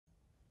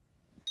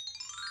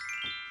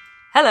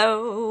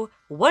Hello,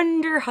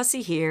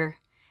 Wonderhussy here,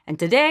 and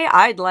today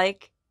I'd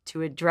like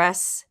to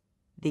address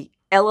the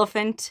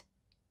elephant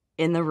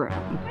in the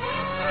room.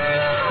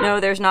 No,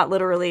 there's not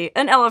literally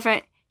an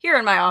elephant here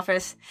in my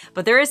office,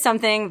 but there is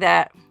something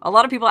that a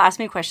lot of people ask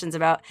me questions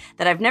about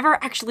that I've never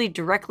actually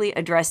directly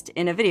addressed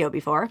in a video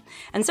before.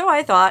 And so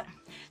I thought,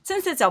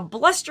 since it's a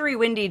blustery,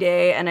 windy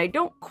day and I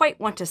don't quite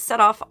want to set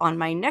off on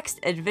my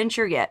next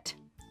adventure yet,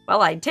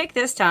 well, I'd take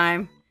this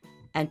time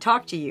and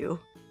talk to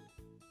you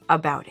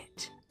about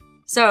it.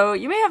 So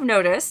you may have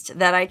noticed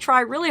that I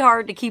try really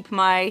hard to keep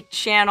my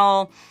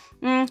channel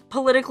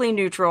politically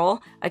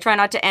neutral. I try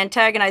not to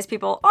antagonize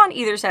people on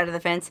either side of the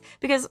fence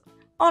because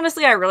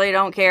honestly, I really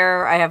don't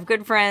care. I have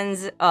good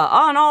friends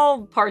on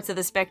all parts of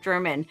the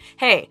spectrum, and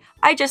hey,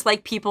 I just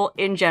like people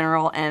in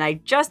general, and I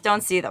just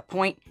don't see the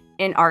point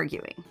in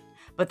arguing.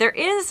 But there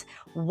is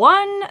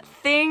one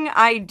thing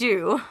I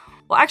do.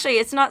 Well, actually,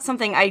 it's not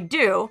something I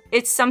do.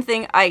 It's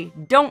something I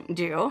don't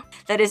do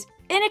that is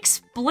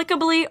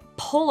inexplicably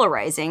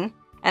polarizing.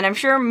 And I'm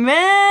sure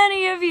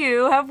many of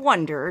you have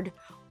wondered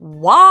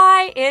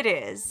why it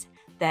is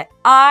that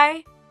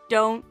I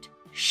don't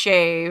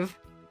shave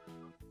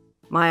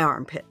my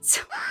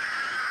armpits.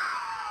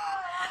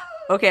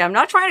 Okay, I'm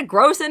not trying to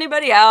gross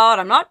anybody out.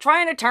 I'm not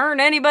trying to turn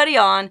anybody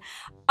on.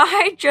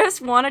 I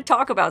just want to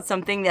talk about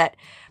something that,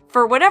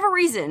 for whatever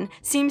reason,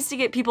 seems to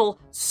get people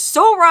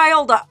so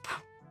riled up.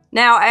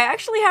 Now, I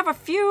actually have a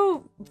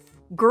few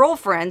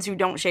girlfriends who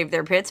don't shave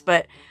their pits,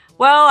 but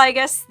well, I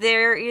guess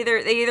they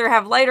either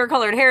have lighter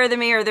colored hair than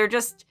me or they're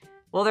just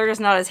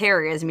not as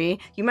hairy as me.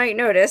 You might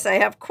notice I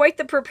have quite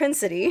the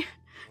propensity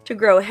to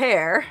grow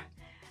hair,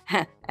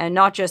 and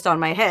not just on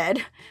my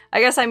head. I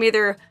guess I'm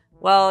either,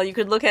 well, you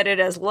could look at it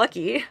as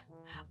lucky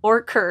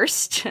or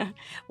cursed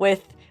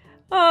with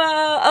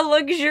a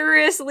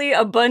luxuriously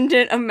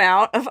abundant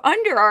amount of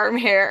underarm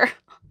hair.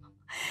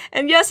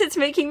 And yes, it's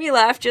making me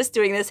laugh just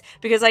doing this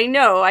because I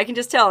know, I can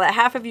just tell that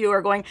half of you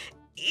are going,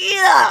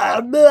 yeah,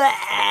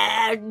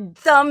 bleh,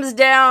 thumbs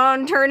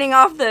down,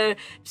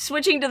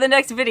 switching to the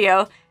next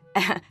video.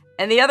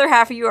 And the other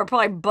half of you are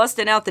probably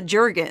busting out the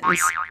Jergens.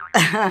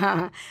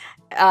 And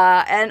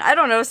I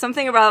don't know,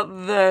 something about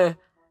the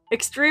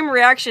extreme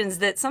reactions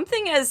that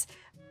something as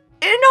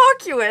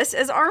innocuous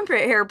as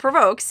armpit hair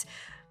provokes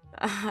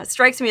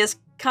strikes me as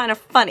kind of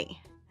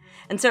funny.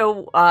 And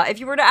so if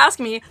you were to ask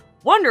me,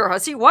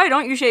 Wonderhussy, why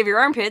don't you shave your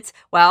armpits?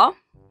 Well,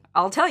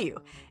 I'll tell you,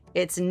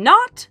 it's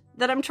not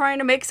that I'm trying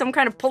to make some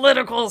kind of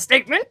political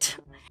statement.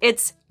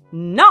 It's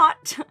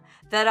not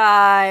that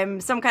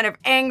I'm some kind of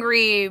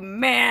angry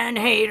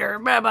man-hater,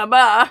 blah, blah,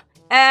 blah.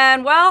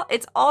 And, well,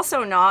 it's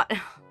also not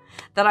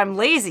that I'm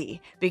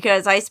lazy,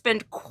 because I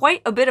spend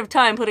quite a bit of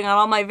time putting on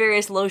all my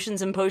various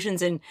lotions and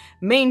potions and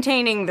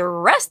maintaining the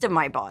rest of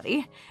my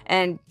body.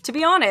 And to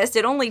be honest,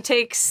 it only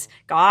takes,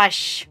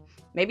 gosh,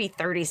 maybe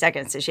 30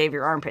 seconds to shave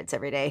your armpits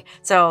every day.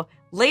 So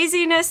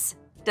laziness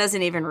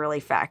doesn't even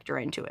really factor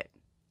into it.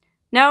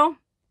 No.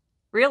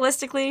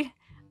 Realistically,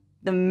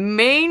 the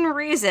main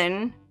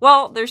reason,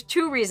 well, there's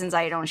two reasons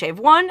I don't shave.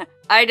 One,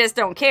 I just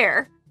don't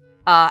care.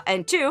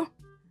 And two,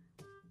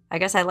 I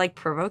guess I like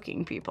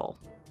provoking people.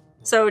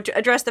 So to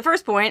address the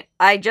first point,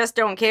 I just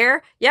don't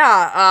care.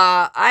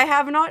 Yeah, I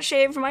have not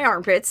shaved my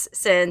armpits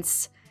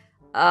since,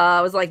 it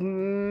was like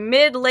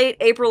late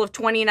April of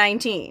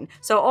 2019.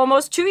 So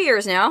almost 2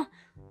 years now.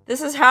 This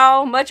is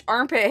how much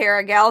armpit hair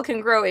a gal can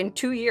grow in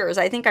 2 years.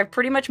 I think I've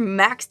pretty much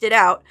maxed it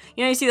out.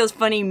 You know, you see those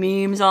funny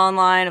memes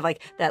online of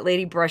like that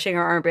lady brushing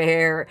her armpit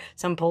hair,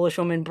 some Polish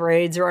woman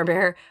braids her armpit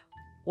hair.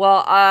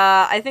 Well,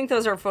 I think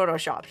those are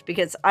photoshopped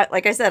because,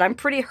 like I said, I'm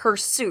pretty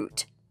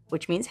hirsute,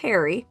 which means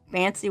hairy,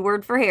 fancy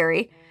word for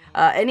hairy.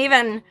 And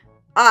even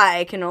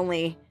I can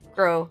only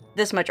grow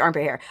this much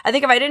armpit hair. I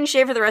think if I didn't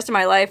shave for the rest of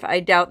my life, I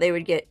doubt they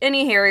would get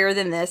any hairier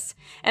than this.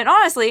 And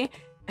honestly,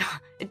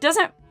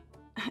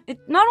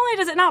 not only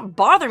does it not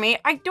bother me,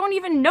 I don't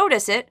even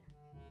notice it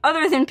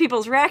other than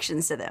people's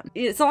reactions to them.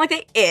 It's not like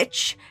they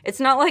itch. It's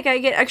not like I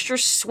get extra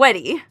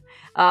sweaty.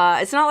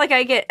 It's not like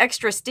I get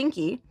extra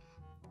stinky.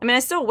 I mean,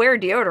 I still wear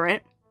deodorant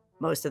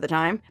most of the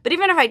time, but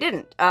even if I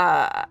didn't,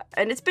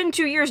 and it's been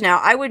 2 years now,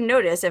 I would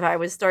notice if I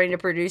was starting to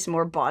produce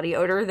more body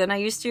odor than I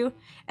used to.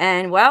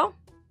 And well,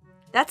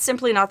 that's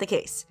simply not the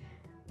case.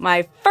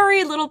 My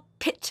furry little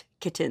pit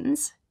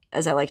kittens,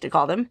 as I like to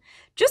call them,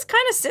 just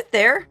kind of sit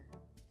there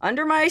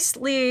under my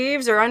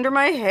sleeves or under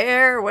my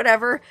hair or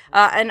whatever,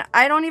 and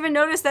I don't even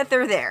notice that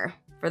they're there,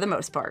 for the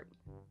most part.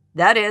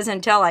 That is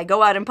until I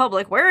go out in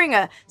public wearing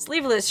a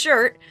sleeveless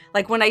shirt,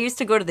 like when I used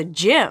to go to the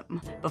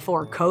gym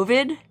before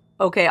COVID.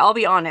 Okay, I'll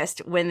be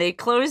honest, when they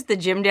closed the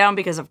gym down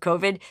because of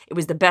COVID, it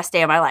was the best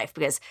day of my life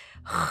because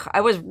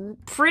I was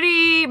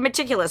pretty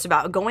meticulous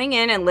about going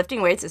in and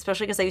lifting weights,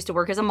 especially because I used to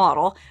work as a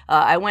model.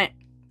 I went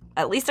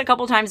at least a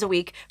couple times a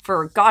week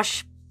for,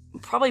 gosh,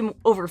 probably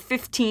over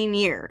 15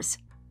 years.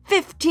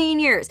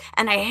 15 years,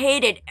 and I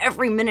hated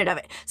every minute of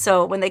it.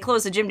 So when they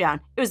closed the gym down,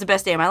 it was the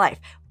best day of my life.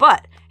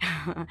 But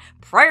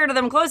prior to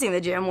them closing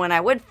the gym, when I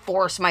would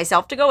force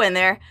myself to go in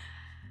there,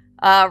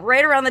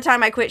 Right around the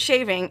time I quit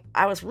shaving,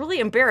 I was really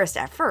embarrassed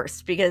at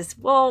first because,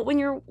 well, when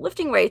you're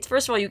lifting weights,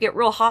 first of all, you get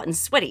real hot and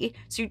sweaty,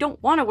 so you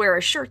don't want to wear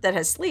a shirt that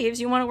has sleeves.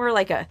 You want to wear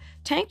like a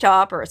tank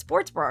top or a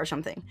sports bra or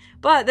something.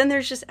 But then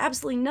there's just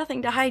absolutely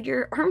nothing to hide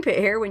your armpit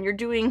hair when you're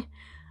doing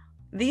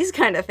these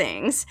kind of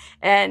things.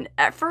 And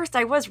at first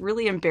I was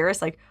really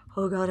embarrassed, like,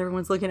 oh God,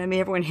 everyone's looking at me,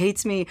 everyone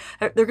hates me,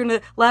 they're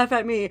gonna laugh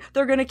at me,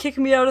 they're gonna kick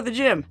me out of the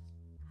gym.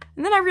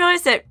 And then I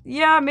realized that,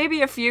 yeah,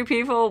 maybe a few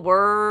people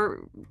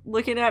were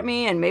looking at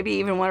me, and maybe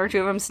even one or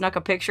two of them snuck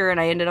a picture and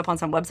I ended up on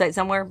some website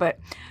somewhere. But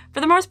for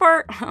the most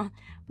part,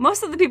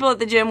 most of the people at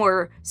the gym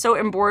were so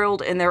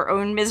embroiled in their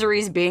own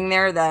miseries being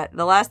there that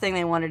the last thing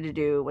they wanted to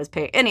do was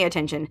pay any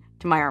attention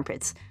to my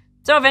armpits.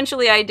 So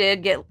eventually I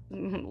did get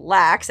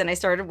lax and I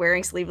started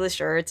wearing sleeveless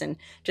shirts and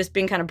just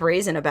being kind of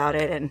brazen about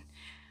it. And,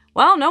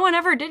 well, no one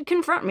ever did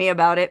confront me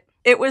about it.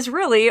 It was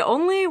really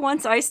only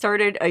once I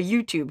started a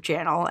YouTube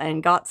channel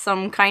and got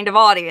some kind of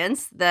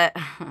audience that,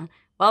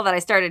 well, that I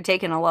started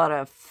taking a lot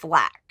of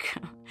flack.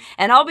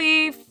 And I'll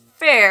be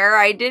fair,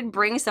 I did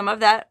bring some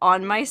of that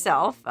on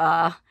myself.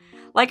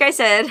 Like I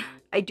said,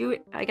 I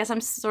guess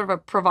I'm sort of a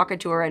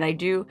provocateur, and I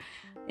do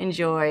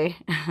enjoy,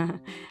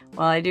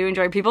 well, I do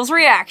enjoy people's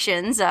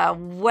reactions,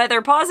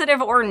 whether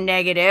positive or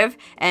negative.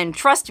 And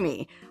trust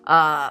me,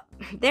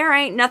 there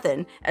ain't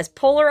nothing as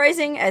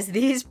polarizing as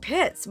these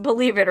pits,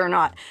 believe it or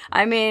not.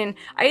 I mean,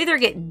 I either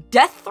get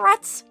death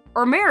threats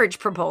or marriage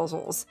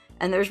proposals,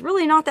 and there's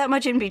really not that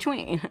much in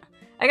between.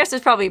 I guess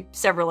there's probably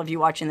several of you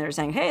watching that are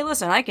saying, hey,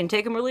 listen, I can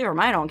take them or leave them,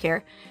 I don't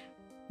care.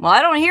 Well,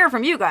 I don't hear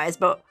from you guys,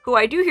 but who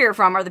I do hear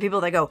from are the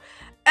people that go,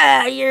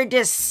 you're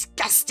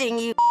disgusting,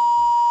 you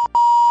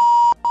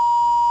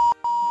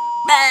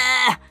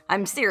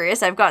I'm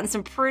serious, I've gotten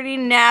some pretty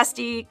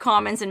nasty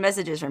comments and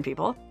messages from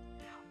people.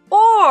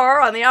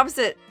 Or, on the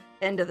opposite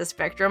end of the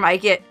spectrum, I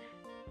get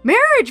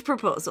marriage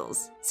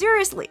proposals.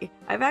 Seriously,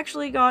 I've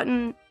actually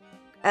gotten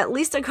at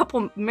least a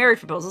couple marriage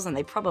proposals, and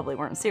they probably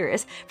weren't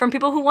serious, from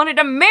people who wanted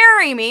to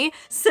marry me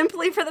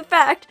simply for the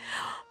fact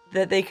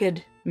that they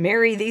could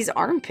marry these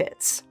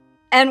armpits.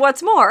 And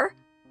what's more,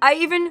 I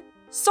even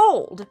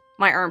sold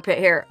my armpit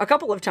hair a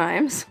couple of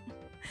times.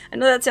 I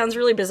know that sounds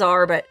really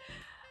bizarre, but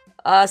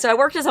so I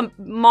worked as a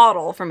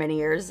model for many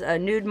years, a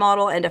nude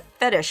model and a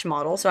fetish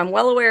model. So I'm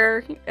well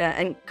aware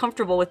and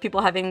comfortable with people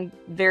having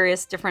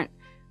various different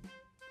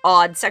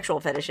odd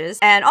sexual fetishes.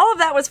 And all of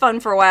that was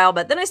fun for a while,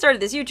 but then I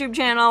started this YouTube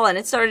channel and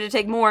it started to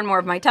take more and more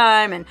of my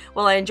time. And,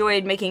 well, I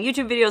enjoyed making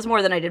YouTube videos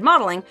more than I did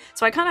modeling.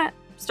 So I kind of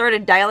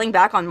started dialing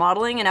back on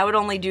modeling, and I would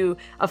only do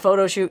a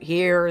photo shoot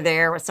here or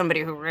there with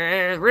somebody who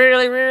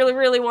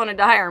really wanted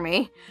to hire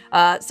me.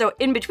 So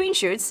in between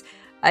shoots,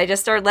 I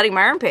just started letting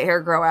my armpit hair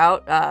grow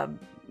out.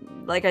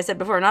 Like I said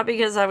before, not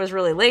because I was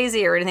really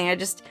lazy or anything, I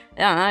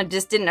don't know, it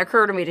just didn't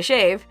occur to me to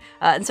shave.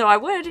 And so I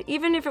would,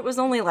 even if it was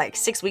only like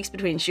 6 weeks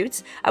between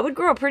shoots, I would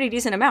grow a pretty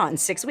decent amount in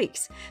 6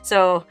 weeks.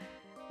 So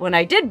when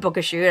I did book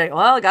a shoot,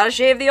 I gotta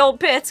shave the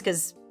old pits,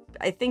 because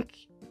I think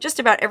just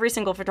about every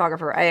single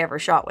photographer I ever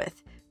shot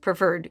with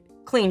preferred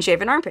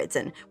clean-shaven armpits.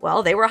 And,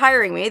 well, they were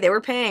hiring me, they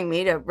were paying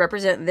me to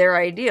represent their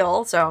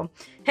ideal, so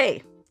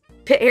hey,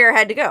 pit hair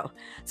had to go.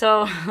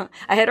 So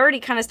I had already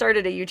kind of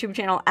started a YouTube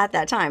channel at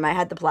that time. I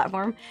had the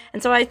platform.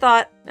 And so I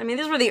thought, I mean,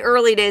 these were the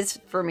early days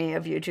for me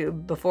of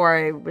YouTube before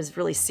I was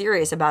really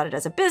serious about it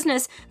as a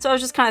business. So I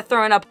was just kind of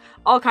throwing up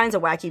all kinds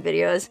of wacky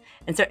videos.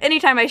 And so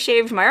anytime I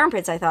shaved my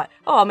armpits, I thought,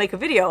 oh, I'll make a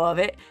video of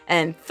it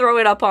and throw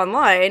it up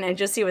online and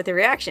just see what the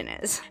reaction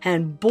is.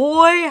 And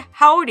boy,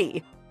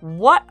 howdy,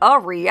 what a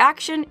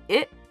reaction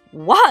it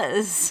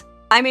was.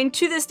 I mean,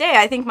 to this day,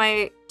 I think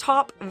my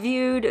top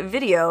viewed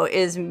video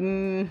is,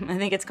 I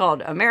think it's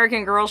called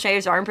American Girl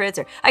Shaves Armpits,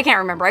 or I can't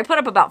remember. I put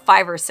up about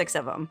 5 or 6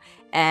 of them.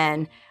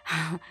 And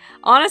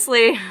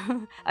honestly,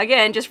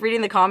 again, just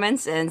reading the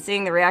comments and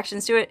seeing the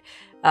reactions to it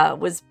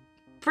was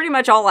pretty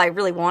much all I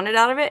really wanted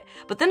out of it.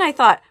 But then I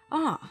thought,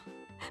 oh,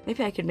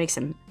 maybe I could make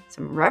some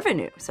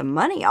revenue, some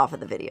money off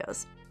of the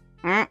videos.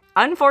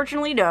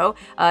 Unfortunately, no.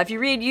 If you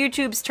read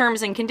YouTube's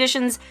terms and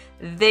conditions,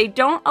 they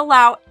don't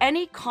allow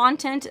any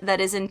content that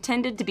is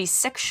intended to be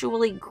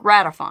sexually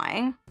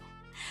gratifying.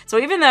 So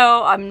even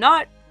though I'm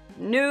not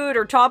nude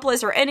or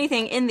topless or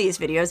anything in these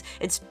videos,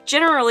 it's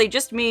generally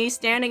just me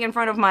standing in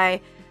front of my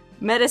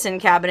medicine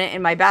cabinet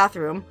in my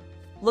bathroom,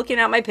 looking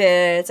at my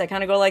pits. I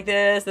kind of go like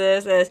this,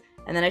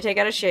 and then I take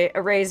out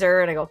a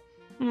razor and I go,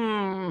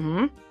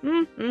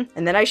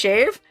 and then I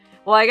shave.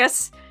 Well, I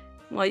guess...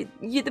 Well,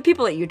 the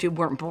people at YouTube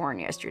weren't born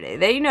yesterday.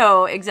 They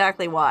know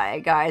exactly why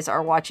guys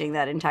are watching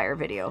that entire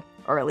video,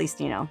 or at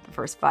least, you know, the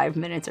first 5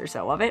 minutes or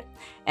so of it.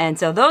 And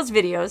so those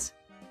videos,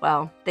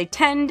 well, they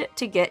tend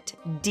to get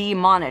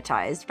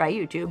demonetized by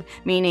YouTube,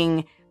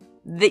 meaning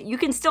that you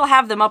can still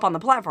have them up on the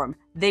platform.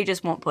 They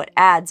just won't put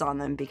ads on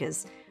them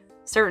because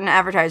certain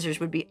advertisers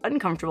would be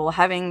uncomfortable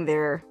having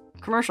their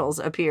commercials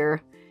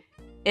appear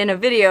in a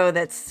video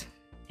that's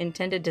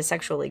intended to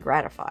sexually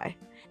gratify.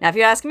 Now, if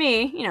you ask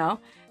me, you know,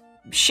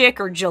 Schick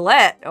or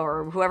Gillette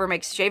or whoever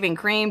makes shaving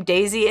cream,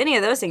 Daisy, any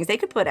of those things, they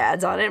could put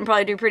ads on it and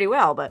probably do pretty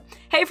well. But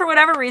hey, for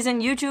whatever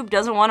reason, YouTube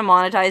doesn't want to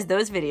monetize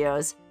those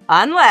videos.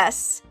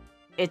 unless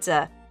it's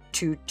a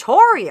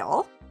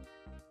tutorial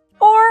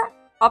or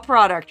a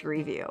product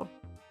review.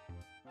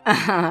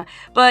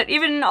 But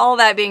even all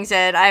that being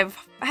said, I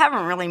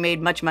haven't really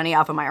made much money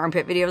off of my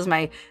armpit videos.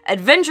 My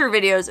adventure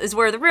videos is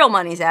where the real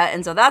money's at,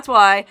 and so that's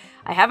why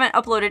I haven't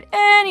uploaded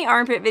any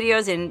armpit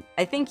videos in,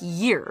 I think,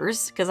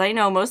 years, because I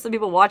know most of the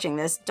people watching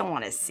this don't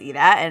want to see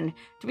that, and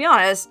to be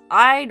honest,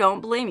 I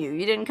don't blame you.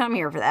 You didn't come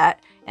here for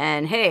that,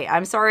 and hey,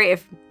 I'm sorry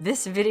if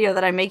this video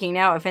that I'm making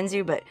now offends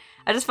you, but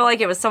I just felt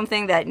like it was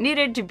something that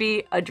needed to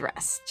be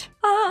addressed.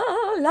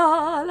 Ah,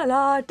 la, la,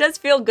 la. It does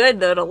feel good,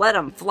 though, to let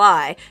them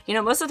fly. You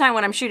know, most of the time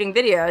when I'm shooting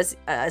videos,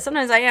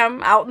 sometimes I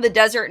am out in the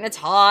desert and it's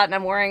hot and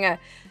I'm wearing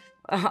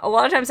a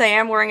lot of times I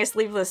am wearing a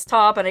sleeveless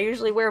top, and I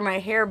usually wear my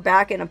hair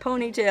back in a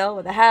ponytail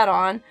with a hat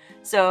on,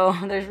 so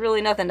there's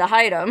really nothing to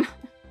hide them.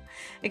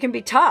 It can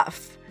be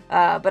tough,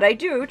 but I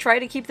do try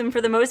to keep them for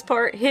the most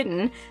part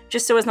hidden,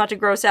 just so as not to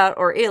gross out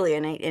or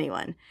alienate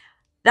anyone.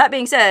 That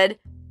being said,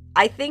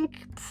 I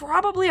think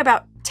probably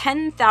about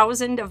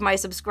 10,000 of my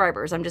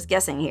subscribers, I'm just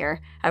guessing here,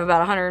 I have about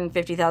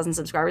 150,000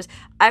 subscribers,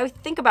 I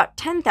think about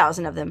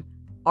 10,000 of them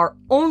are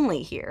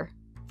only here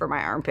for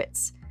my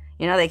armpits.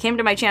 You know, they came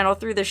to my channel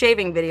through the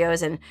shaving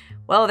videos and,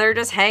 well, they're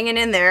just hanging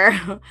in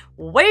there,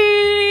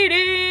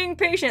 waiting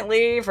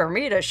patiently for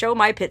me to show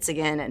my pits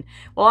again. And,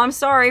 well, I'm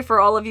sorry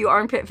for all of you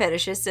armpit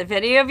fetishists. If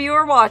any of you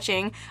are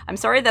watching, I'm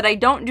sorry that I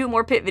don't do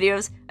more pit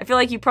videos. I feel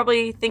like you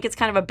probably think it's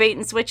kind of a bait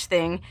and switch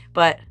thing,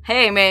 but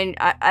hey, man,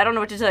 I don't know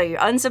what to tell you.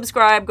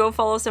 Unsubscribe, go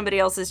follow somebody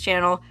else's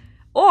channel,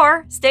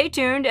 or stay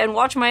tuned and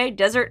watch my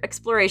desert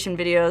exploration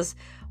videos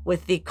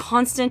with the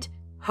constant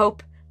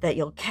hope that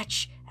you'll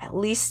catch at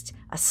least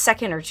a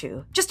second or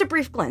two, just a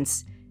brief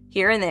glimpse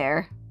here and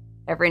there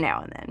every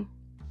now and then.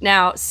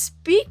 Now,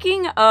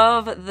 speaking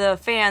of the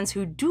fans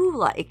who do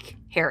like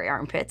hairy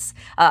armpits,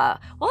 well,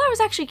 I was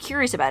actually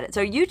curious about it.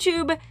 So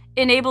YouTube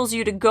enables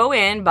you to go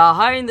in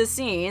behind the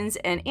scenes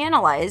and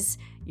analyze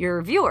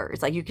your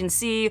viewers. Like, you can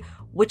see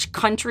which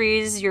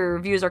countries your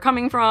views are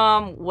coming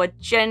from, what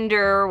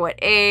gender, what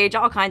age,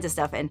 all kinds of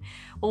stuff. And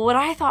well, what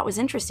I thought was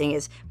interesting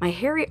is my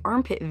hairy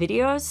armpit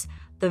videos,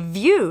 the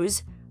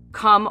views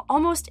come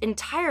almost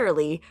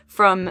entirely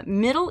from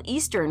Middle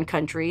Eastern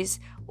countries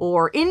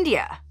or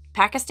India,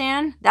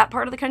 Pakistan, that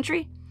part of the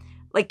country.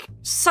 Like,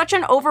 such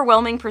an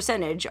overwhelming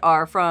percentage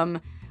are from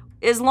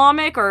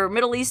Islamic or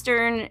Middle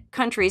Eastern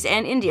countries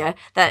and India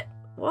that,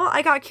 well,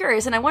 I got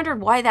curious and I wondered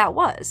why that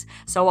was.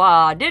 So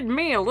I did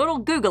me a little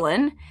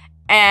Googling,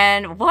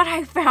 and what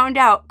I found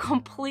out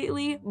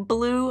completely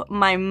blew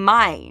my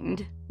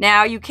mind.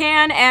 Now, you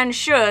can and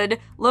should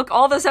look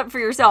all this up for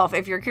yourself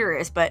if you're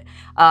curious, but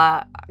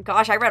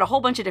gosh, I read a whole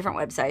bunch of different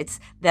websites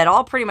that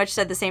all pretty much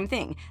said the same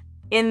thing.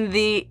 In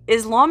the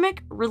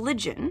Islamic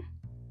religion,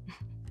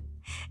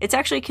 it's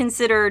actually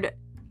considered,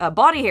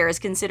 body hair is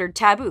considered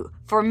taboo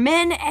for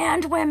men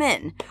and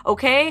women,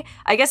 okay?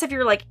 I guess if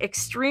you're like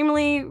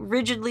extremely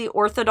rigidly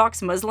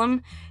Orthodox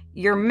Muslim,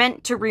 you're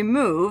meant to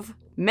remove,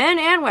 men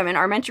and women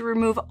are meant to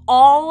remove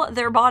all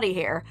their body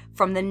hair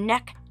from the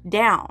neck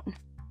down,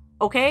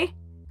 okay?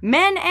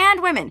 Men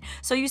and women.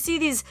 So you see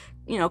these,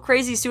 you know,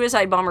 crazy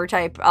suicide bomber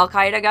type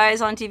Al-Qaeda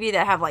guys on TV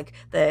that have like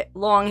the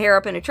long hair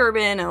up in a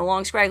turban and a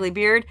long scraggly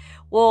beard.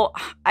 Well,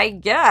 I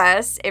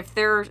guess if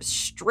they're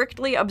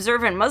strictly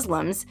observant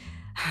Muslims,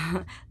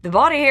 the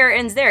body hair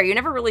ends there. You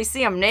never really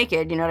see them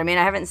naked, you know what I mean?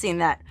 I haven't seen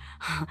that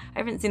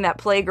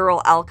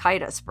Playgirl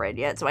Al-Qaeda spread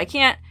yet, so I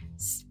can't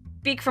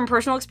speak from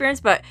personal experience,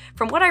 but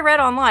from what I read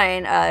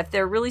online, if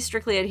they're really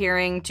strictly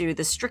adhering to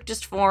the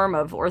strictest form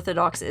of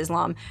Orthodox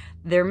Islam,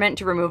 they're meant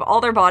to remove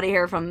all their body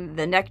hair from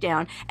the neck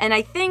down. And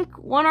I think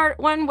one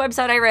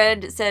website I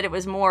read said it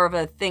was more of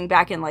a thing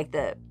back in like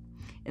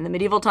in the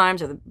medieval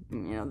times or the,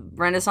 you know,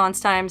 Renaissance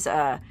times,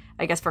 I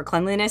guess for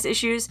cleanliness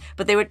issues.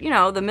 But they would, you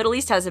know, the Middle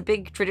East has a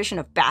big tradition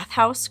of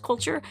bathhouse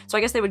culture. So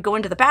I guess they would go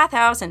into the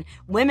bathhouse and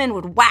women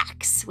would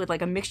wax with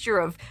like a mixture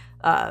of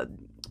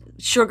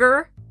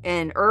sugar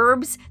and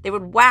herbs. They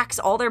would wax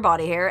all their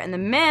body hair, and the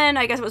men,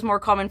 I guess it was more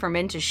common for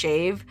men to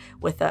shave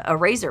with a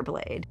razor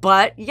blade.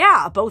 But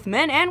yeah, both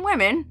men and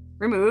women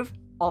remove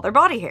all their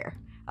body hair.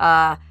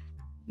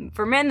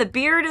 For men, the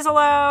beard is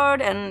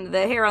allowed and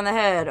the hair on the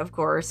head, of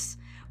course.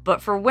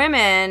 But for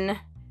women,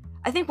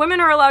 I think women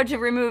are allowed to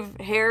remove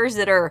hairs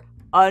that are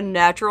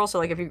unnatural. So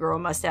like if you grow a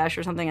mustache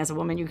or something as a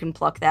woman, you can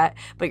pluck that,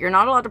 but you're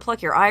not allowed to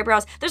pluck your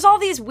eyebrows. There's all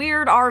these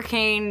weird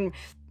arcane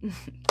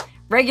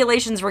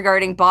regulations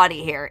regarding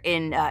body hair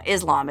in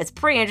Islam. It's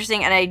pretty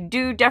interesting, and I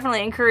do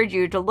definitely encourage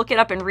you to look it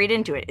up and read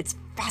into it. It's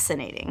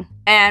fascinating.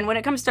 And when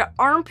it comes to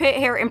armpit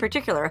hair in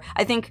particular,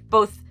 I think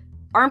both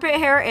armpit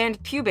hair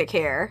and pubic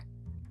hair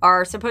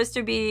are supposed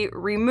to be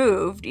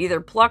removed, either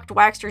plucked,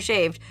 waxed, or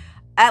shaved,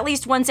 at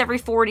least once every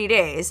 40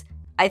 days.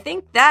 I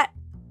think that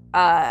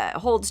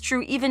holds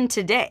true even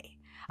today.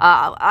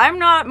 I'm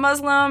not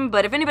Muslim,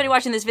 but if anybody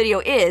watching this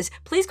video is,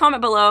 please comment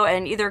below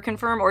and either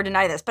confirm or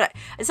deny this. But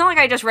it's not like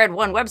I just read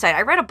one website.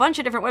 I read a bunch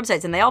of different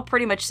websites and they all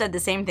pretty much said the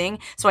same thing.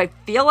 So I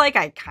feel like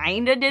I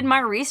kind of did my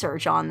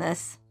research on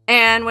this.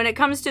 And when it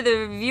comes to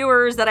the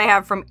viewers that I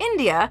have from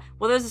India,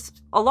 well, there's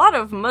a lot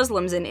of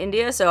Muslims in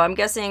India, so I'm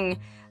guessing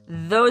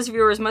those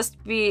viewers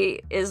must be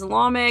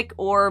Islamic,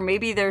 or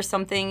maybe there's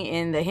something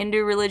in the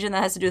Hindu religion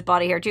that has to do with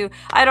body hair too.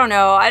 I don't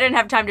know. I didn't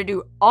have time to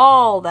do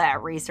all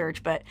that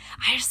research, but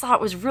I just thought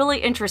it was really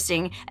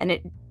interesting, and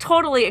it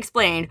totally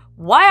explained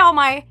why all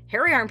my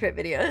hairy armpit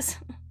videos...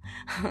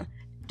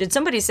 Did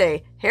somebody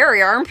say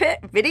hairy armpit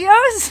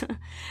videos?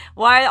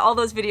 Why all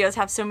those videos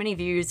have so many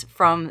views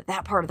from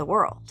that part of the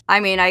world?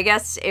 I mean, I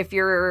guess if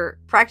you're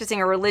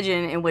practicing a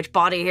religion in which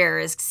body hair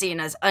is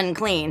seen as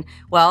unclean,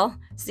 well,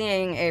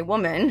 seeing a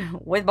woman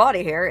with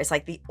body hair is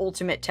like the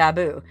ultimate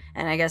taboo.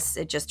 And I guess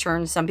it just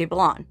turns some people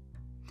on.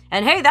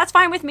 And hey, that's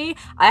fine with me.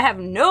 I have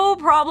no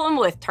problem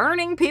with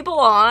turning people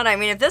on. I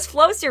mean, if this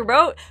floats your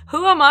boat,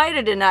 who am I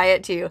to deny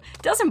it to you?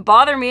 It doesn't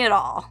bother me at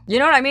all. You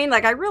know what I mean?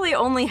 Like, I really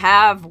only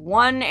have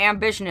one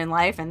ambition in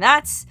life, and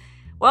that's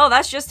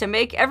just to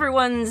make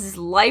everyone's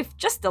life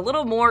just a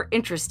little more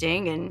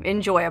interesting and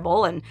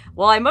enjoyable. And,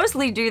 well, I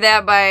mostly do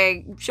that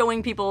by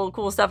showing people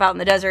cool stuff out in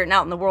the desert and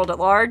out in the world at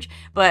large.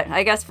 But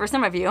I guess for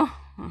some of you,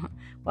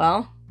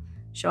 well,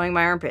 showing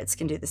my armpits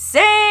can do the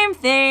same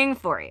thing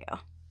for you.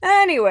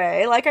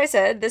 Anyway, like I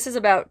said, this is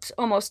about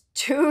almost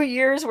 2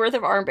 years worth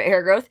of armpit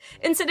hair growth.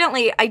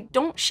 Incidentally, I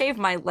don't shave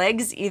my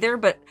legs either,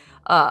 but,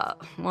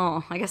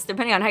 well, I guess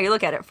depending on how you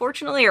look at it.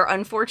 Fortunately or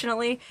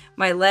unfortunately,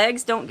 my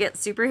legs don't get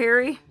super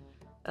hairy.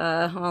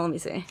 Well, let me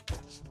see.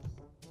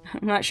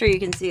 I'm not sure you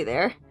can see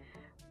there.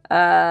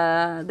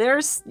 Yeah,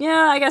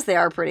 I guess they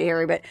are pretty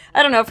hairy, but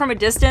I don't know, from a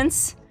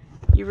distance,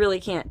 you really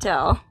can't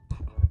tell.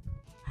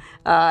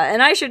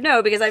 And I should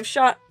know because I've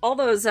shot all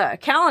those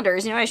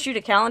calendars. You know, I shoot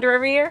a calendar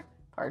every year.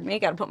 Pardon me,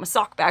 gotta put my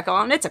sock back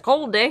on. It's a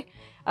cold day.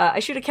 I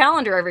shoot a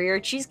calendar every year,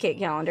 a cheesecake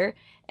calendar,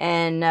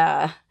 and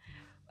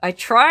I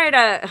try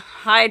to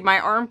hide my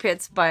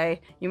armpits by,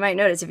 you might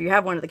notice if you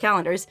have one of the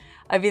calendars,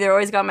 I've either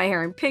always got my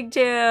hair in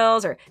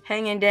pigtails or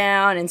hanging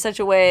down in such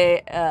a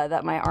way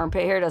that my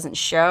armpit hair doesn't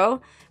show.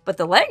 But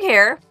the leg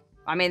hair,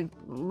 I mean,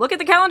 look at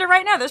the calendar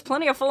right now. There's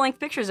plenty of full-length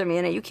pictures of me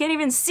in it. You can't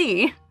even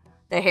see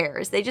the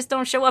hairs. They just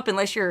don't show up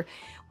unless you're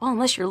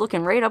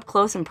looking right up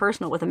close and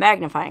personal with a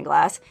magnifying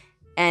glass.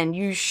 And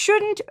you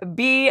shouldn't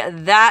be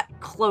that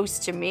close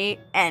to me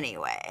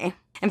anyway.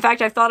 In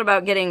fact, I've thought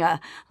about getting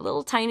a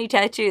little tiny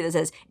tattoo that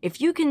says,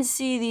 if you can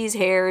see these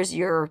hairs,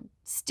 you're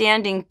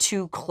standing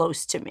too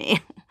close to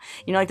me.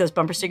 You know, like those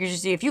bumper stickers you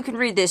see? If you can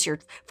read this, you're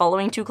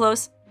following too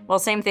close. Well,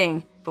 same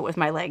thing, but with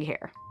my leg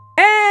hair.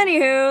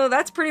 Anywho,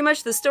 that's pretty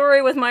much the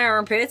story with my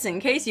armpits, in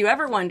case you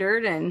ever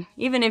wondered, and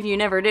even if you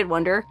never did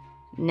wonder,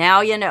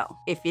 now you know.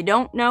 If you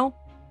don't know,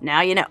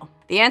 now you know.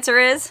 The answer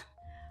is...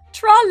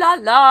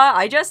 tra-la-la,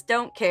 I just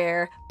don't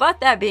care.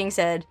 But that being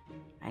said,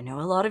 I know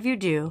a lot of you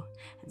do.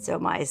 And so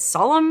my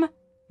solemn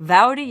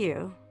vow to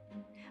you,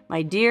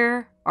 my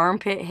dear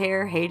armpit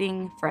hair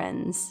hating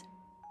friends,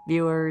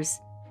 viewers,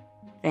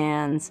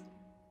 fans,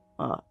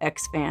 well,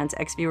 ex-fans,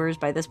 ex-viewers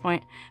by this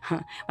point,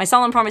 my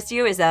solemn promise to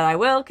you is that I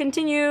will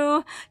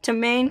continue to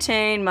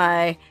maintain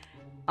my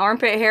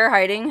armpit hair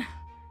hiding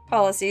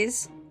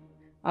policies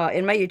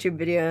in my YouTube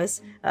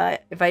videos.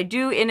 If I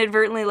do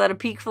inadvertently let a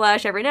peak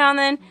flash every now and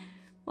then,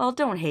 well,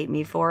 don't hate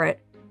me for it.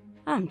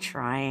 I'm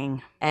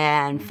trying.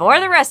 And for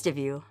the rest of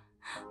you,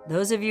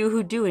 those of you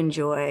who do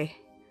enjoy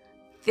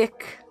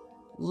thick,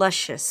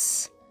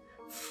 luscious,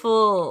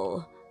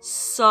 full,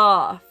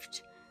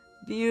 soft,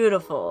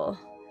 beautiful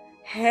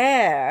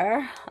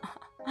hair,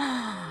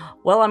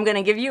 well, I'm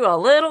gonna give you a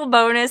little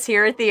bonus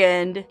here at the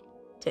end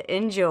to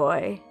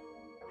enjoy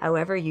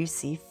however you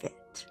see fit.